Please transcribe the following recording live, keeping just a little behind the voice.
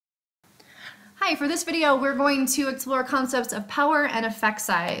Hi, for this video, we're going to explore concepts of power and effect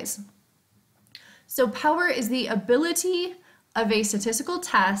size. So power is the ability of a statistical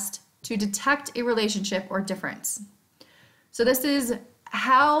test to detect a relationship or difference. So this is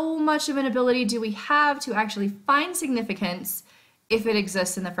how much of an ability do we have to actually find significance if it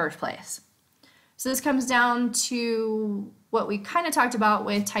exists in the first place. So this comes down to what we kind of talked about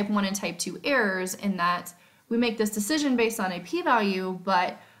with type 1 and type 2 errors, in that we make this decision based on a p-value,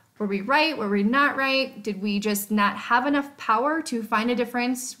 but were we right? Were we not right? Did we just not have enough power to find a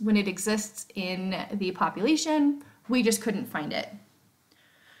difference when it exists in the population? We just couldn't find it.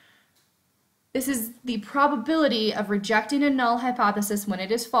 This is the probability of rejecting a null hypothesis when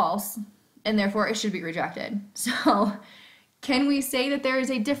it is false, and therefore it should be rejected. So can we say that there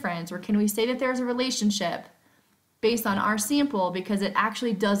is a difference, or can we say that there is a relationship based on our sample because it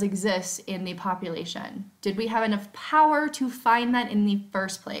actually does exist in the population? Did we have enough power to find that in the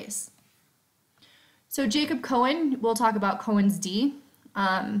first place? So Jacob Cohen, we'll talk about Cohen's d.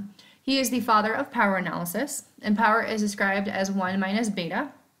 He is the father of power analysis, and power is described as 1 minus beta.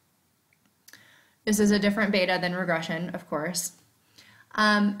 This is a different beta than regression, of course.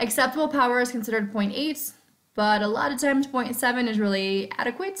 Acceptable power is considered 0.8, but a lot of times 0.7 is really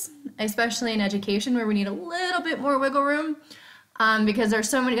adequate, especially in education where we need a little bit more wiggle room because there's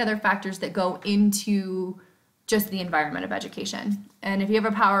so many other factors that go into just the environment of education. And if you have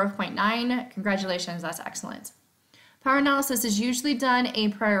a power of 0.9, congratulations, that's excellent. Power analysis is usually done a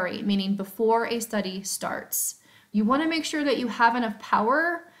priori, meaning before a study starts. You want to make sure that you have enough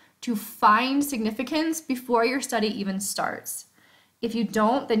power to find significance before your study even starts. If you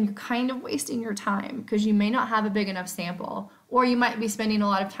don't, then you're kind of wasting your time because you may not have a big enough sample, or you might be spending a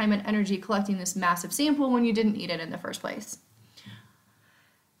lot of time and energy collecting this massive sample when you didn't need it in the first place.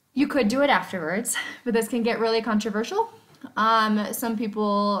 You could do it afterwards, but this can get really controversial. Some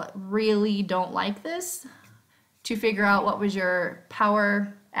people really don't like this. To figure out what was your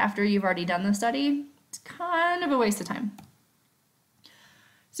power after you've already done the study, it's kind of a waste of time.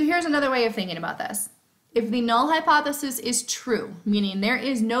 So here's another way of thinking about this. If the null hypothesis is true, meaning there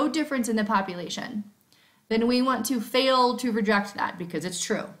is no difference in the population, then we want to fail to reject that because it's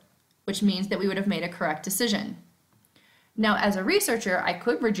true, which means that we would have made a correct decision. Now, as a researcher, I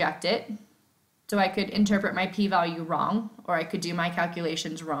could reject it, so I could interpret my p-value wrong, or I could do my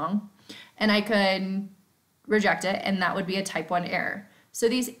calculations wrong, and I could reject it, and that would be a type 1 error. So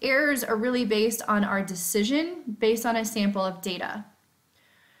these errors are really based on our decision based on a sample of data.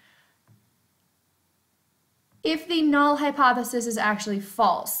 If the null hypothesis is actually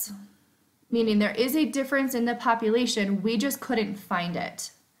false, meaning there is a difference in the population, we just couldn't find it,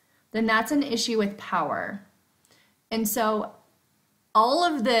 then that's an issue with power. And so all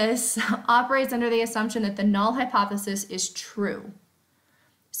of this operates under the assumption that the null hypothesis is true.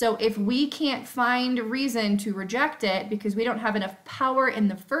 So if we can't find a reason to reject it because we don't have enough power in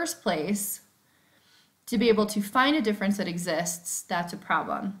the first place to be able to find a difference that exists, that's a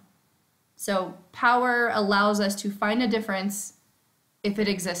problem. So power allows us to find a difference if it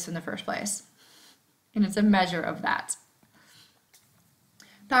exists in the first place. And it's a measure of that.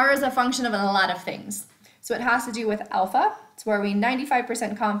 Power is a function of a lot of things. So it has to do with alpha. It's where we're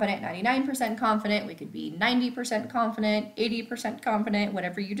 95% confident, 99% confident. We could be 90% confident, 80% confident,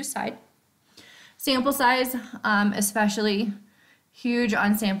 whatever you decide. Sample size, especially huge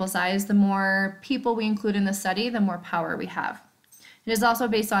on sample size. The more people we include in the study, the more power we have. It is also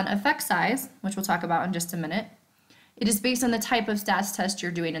based on effect size, which we'll talk about in just a minute. It is based on the type of stats test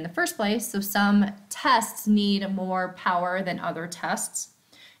you're doing in the first place, so some tests need more power than other tests.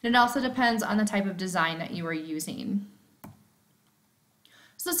 And it also depends on the type of design that you are using.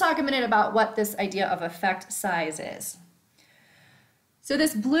 So let's talk a minute about what this idea of effect size is. So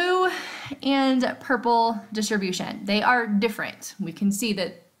this blue and purple distribution, they are different. We can see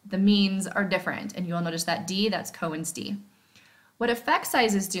that the means are different, and you'll notice that D, that's Cohen's d. What effect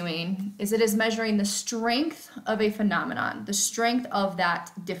size is doing is it is measuring the strength of a phenomenon, the strength of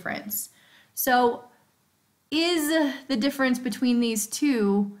that difference. So is the difference between these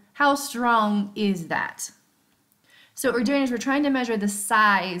two, how strong is that? So what we're doing is we're trying to measure the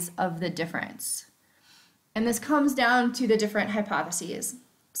size of the difference. And this comes down to the different hypotheses.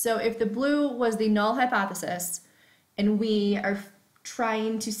 So if the blue was the null hypothesis, and we are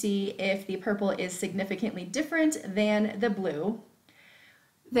trying to see if the purple is significantly different than the blue,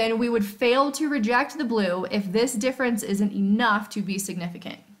 then we would fail to reject the blue if this difference isn't enough to be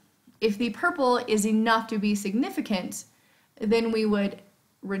significant. If the purple is enough to be significant, then we would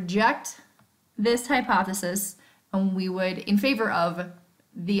reject this hypothesis and we would in favor of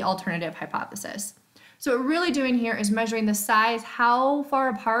the alternative hypothesis. So what we're really doing here is measuring the size, how far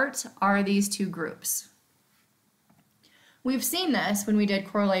apart are these two groups. We've seen this when we did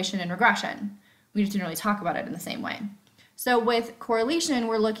correlation and regression. We just didn't really talk about it in the same way. So with correlation,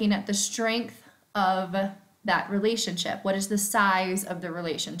 we're looking at the strength of that relationship. What is the size of the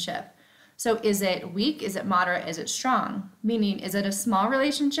relationship? So is it weak? Is it moderate? Is it strong? Meaning, is it a small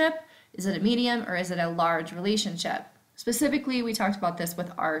relationship? Is it a medium? Or is it a large relationship? Specifically, we talked about this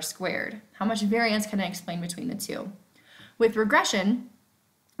with R squared. How much variance can I explain between the two? With regression,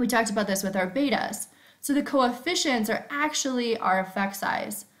 we talked about this with our betas. So the coefficients are actually our effect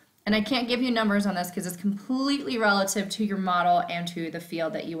size. And I can't give you numbers on this because it's completely relative to your model and to the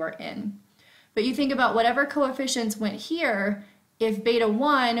field that you are in. But you think about whatever coefficients went here, if beta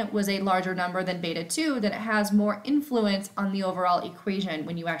 1 was a larger number than beta 2, then it has more influence on the overall equation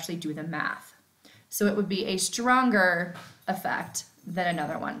when you actually do the math. So it would be a stronger effect than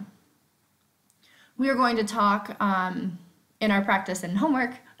another one. We are going to talk in our practice and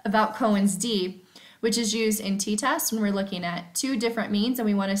homework about Cohen's d, which is used in t-tests when we're looking at two different means and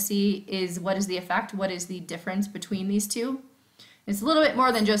we want to see what is the effect, what is the difference between these two. It's a little bit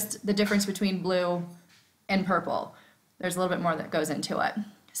more than just the difference between blue and purple. There's a little bit more that goes into it.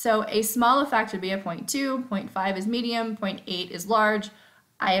 So a small effect would be a 0.2, 0.5 is medium, 0.8 is large.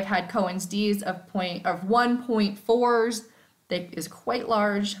 I have had Cohen's d's of 1.4s that is quite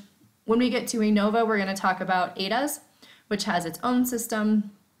large. When we get to ANOVA, we're going to talk about ETAs, which has its own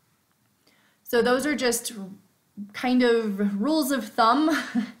system. So those are just kind of rules of thumb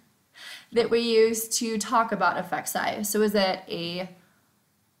that we use to talk about effect size. So is it a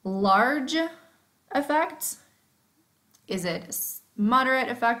large effect? Is it a moderate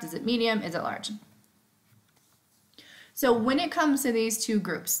effect? Is it medium? Is it large? So when it comes to these two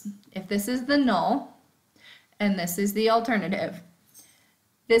groups, if this is the null and this is the alternative,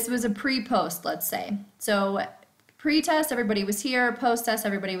 this was a pre-post, let's say. So pre-test, everybody was here. Post-test,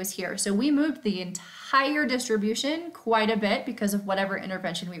 everybody was here. So we moved the entire distribution quite a bit because of whatever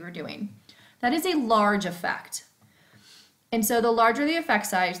intervention we were doing. That is a large effect. And so the larger the effect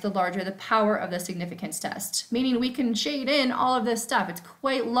size, the larger the power of the significance test, meaning we can shade in all of this stuff. It's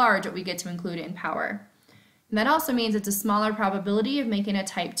quite large what we get to include in power. And that also means it's a smaller probability of making a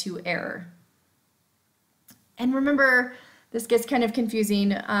type 2 error. And remember, this gets kind of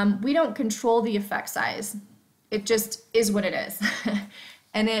confusing. We don't control the effect size. It just is what it is.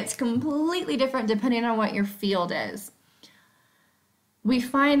 And it's completely different depending on what your field is. We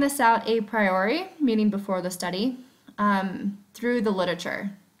find this out a priori, meaning before the study, through the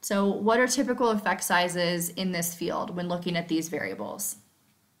literature. So what are typical effect sizes in this field when looking at these variables?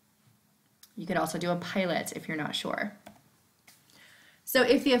 You could also do a pilot if you're not sure. So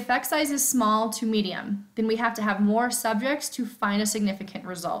if the effect size is small to medium, then we have to have more subjects to find a significant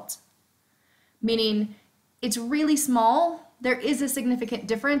result. Meaning it's really small, there is a significant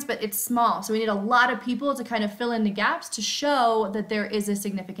difference, but it's small. So we need a lot of people to kind of fill in the gaps to show that there is a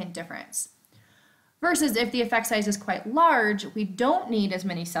significant difference. Versus if the effect size is quite large, we don't need as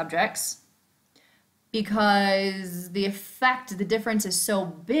many subjects because the difference is so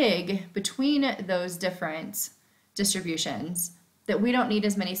big between those different distributions that we don't need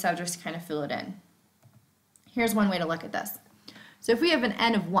as many subjects to kind of fill it in. Here's one way to look at this. So if we have an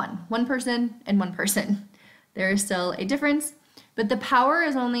n of one person and one person, there is still a difference, but the power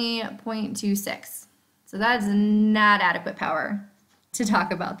is only 0.26. So that is not adequate power to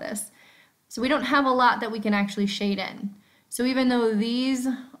talk about this. So we don't have a lot that we can actually shade in. So even though these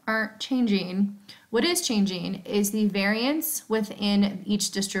aren't changing, what is changing is the variance within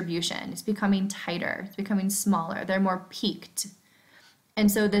each distribution. It's becoming tighter, it's becoming smaller, they're more peaked. And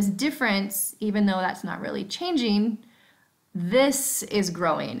so this difference, even though that's not really changing, this is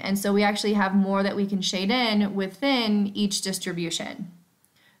growing. And so we actually have more that we can shade in within each distribution.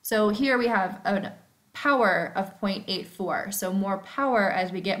 So here we have a power of 0.84, so more power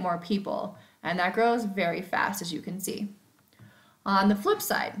as we get more people, and that grows very fast, as you can see. On the flip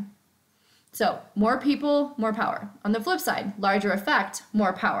side, so more people, more power. On the flip side, larger effect,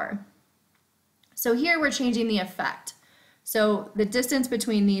 more power. So here we're changing the effect. So the distance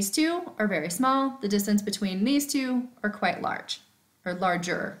between these two are very small, the distance between these two are quite large, or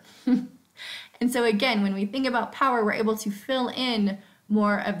larger. And so again, when we think about power, we're able to fill in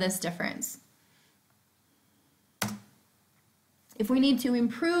more of this difference. If we need to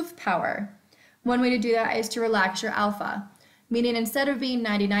improve power, one way to do that is to relax your alpha. Meaning instead of being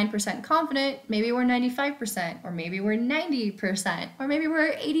 99% confident, maybe we're 95%, or maybe we're 90%, or maybe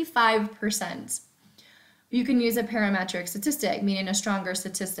we're 85%. You can use a parametric statistic, meaning a stronger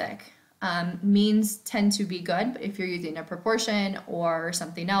statistic. Means tend to be good, but if you're using a proportion or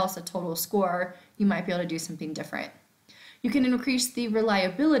something else, a total score, you might be able to do something different. You can increase the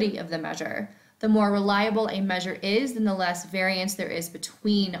reliability of the measure. The more reliable a measure is, then the less variance there is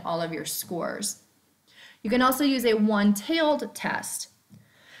between all of your scores. You can also use a one-tailed test.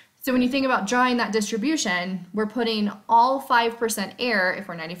 So when you think about drawing that distribution, we're putting all 5% error, if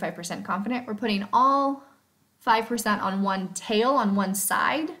we're 95% confident, we're putting all 5% on one tail, on one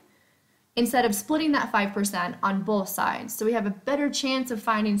side, instead of splitting that 5% on both sides. So we have a better chance of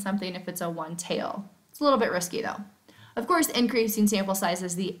finding something if it's a one tail. It's a little bit risky though. Of course, increasing sample size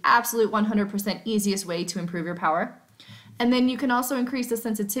is the absolute 100% easiest way to improve your power. And then you can also increase the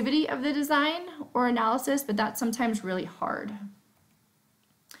sensitivity of the design or analysis, but that's sometimes really hard.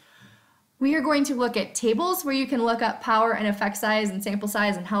 We are going to look at tables where you can look up power and effect size and sample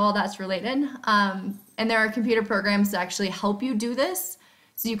size and how all that's related. And there are computer programs to actually help you do this.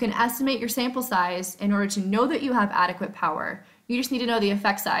 So you can estimate your sample size in order to know that you have adequate power. You just need to know the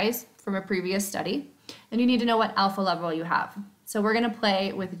effect size from a previous study, and you need to know what alpha level you have. So we're going to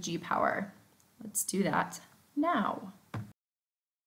play with G-power. Let's do that now.